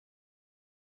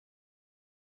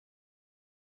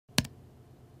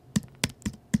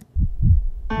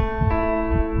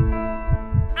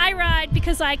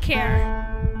because I care.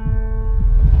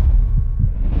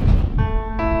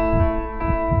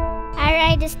 I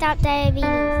ride to stop diabetes.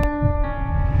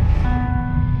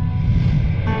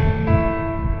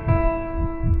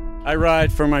 I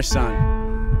ride for my son.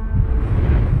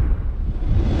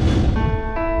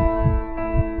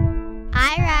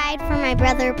 I ride for my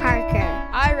brother Parker.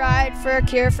 I ride for a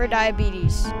cure for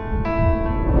diabetes.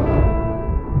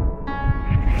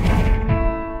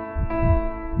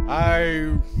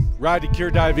 I ride to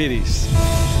cure diabetes.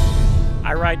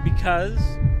 I ride because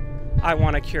I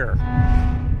want a cure.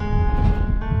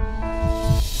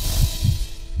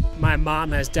 My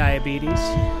mom has diabetes.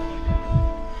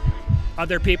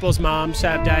 Other people's moms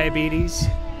have diabetes.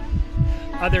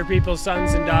 Other people's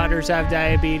sons and daughters have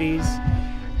diabetes.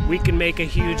 We can make a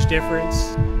huge difference.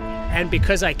 And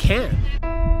because I can.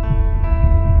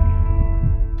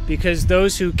 Because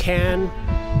those who can,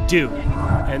 do.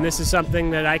 And this is something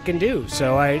that I can do,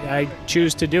 so I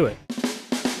choose to do it.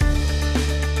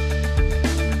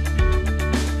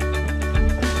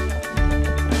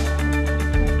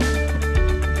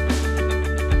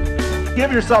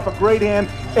 Give yourself a great hand,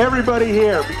 everybody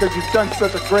here, because you've done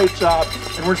such a great job,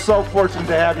 and we're so fortunate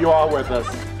to have you all with us.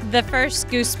 The first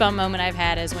goosebump moment I've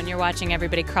had is when you're watching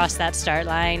everybody cross that start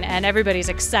line and everybody's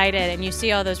excited and you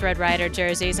see all those Red Ryder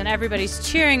jerseys and everybody's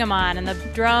cheering them on and the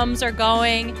drums are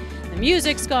going, the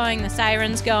music's going, the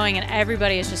siren's going, and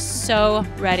everybody is just so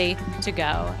ready to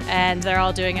go. And they're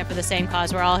all doing it for the same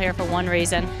cause. We're all here for one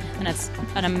reason, and it's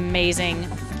an amazing,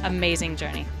 amazing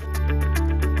journey.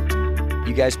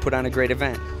 You guys put on a great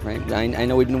event, right? I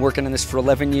know we've been working on this for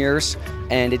 11 years,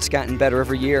 and it's gotten better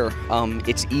every year.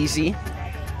 It's easy,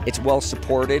 it's well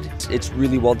supported, it's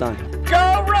really well done.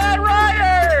 Go Red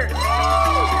Ryder!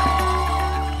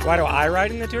 Why do I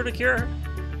ride in the Tour de Cure?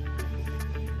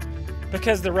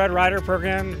 Because the Red Ryder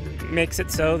program makes it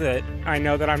so that I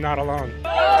know that I'm not alone.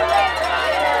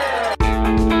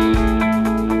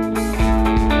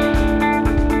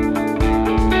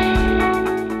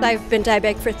 I've been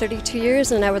diabetic for 32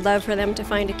 years, and I would love for them to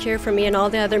find a cure for me and all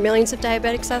the other millions of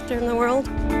diabetics out there in the world.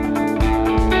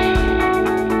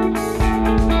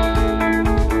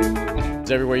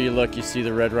 Everywhere you look, you see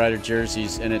the Red Ryder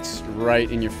jerseys, and it's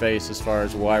right in your face as far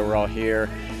as why we're all here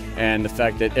and the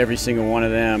fact that every single one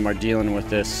of them are dealing with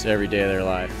this every day of their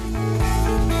life.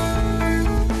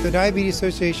 The Diabetes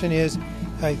Association is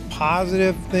a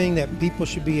positive thing that people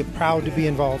should be proud to be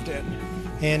involved in.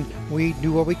 And we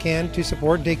do what we can to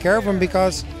support and take care of them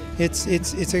because it's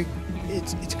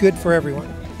good for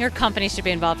everyone. Your company should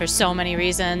be involved for so many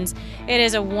reasons. It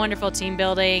is a wonderful team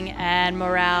building and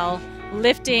morale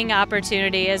lifting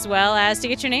opportunity, as well as to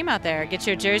get your name out there, get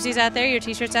your jerseys out there, your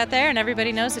t-shirts out there, and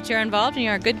everybody knows that you're involved and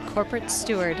you're a good corporate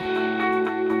steward.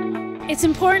 It's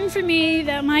important for me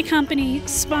that my company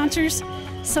sponsors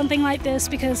something like this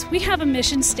because we have a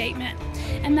mission statement,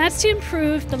 and that's to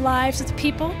improve the lives of the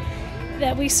people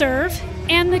that we serve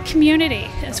and the community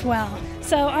as well.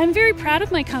 So I'm very proud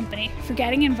of my company for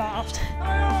getting involved.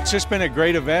 It's just been a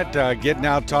great event, getting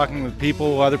out, talking with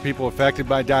people, other people affected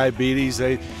by diabetes.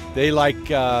 They like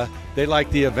the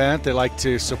event. They like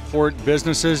to support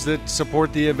businesses that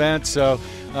support the event. So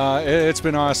it's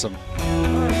been awesome.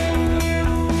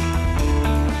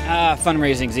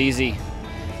 Fundraising's easy.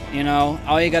 You know,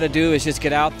 all you got to do is just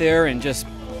get out there and just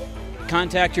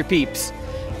contact your peeps.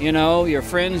 You know, your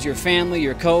friends, your family,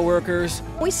 your co-workers.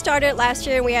 We started last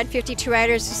year and we had 52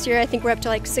 riders. This year I think we're up to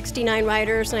like 69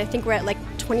 riders, and I think we're at like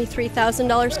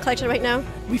 $23,000 collected right now.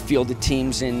 We fielded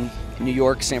teams in New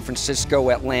York, San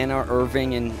Francisco, Atlanta,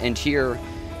 Irving, and here,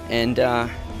 and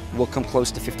we'll come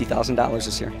close to $50,000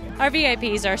 this year. Our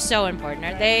VIPs are so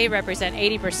important. They represent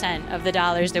 80% of the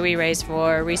dollars that we raise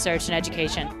for research and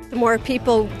education. The more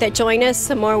people that join us,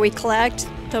 the more we collect,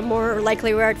 the more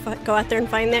likely we are to go out there and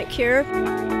find that cure.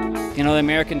 You know, the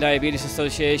American Diabetes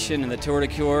Association and the Tour de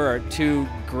Cure are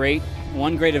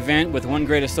one great event with one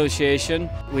great association.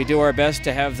 We do our best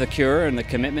to have the cure and the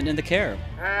commitment and the care.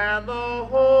 And the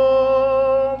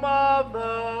home of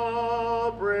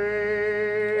the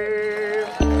brave.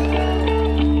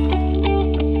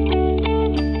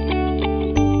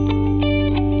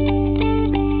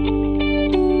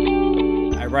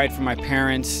 I ride for my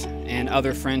parents and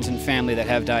other friends and family that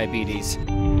have diabetes.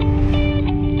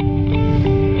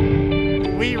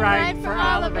 We ride for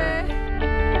Oliver.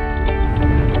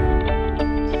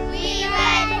 We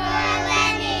ride for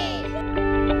Lenny.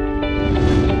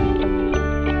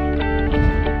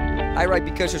 I ride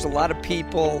because there's a lot of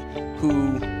people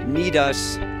who need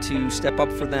us to step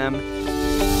up for them.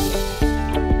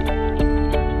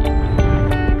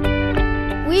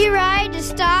 We ride to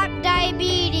stop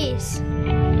diabetes.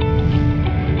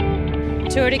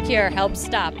 Tour to Cure helps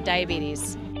stop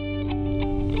diabetes.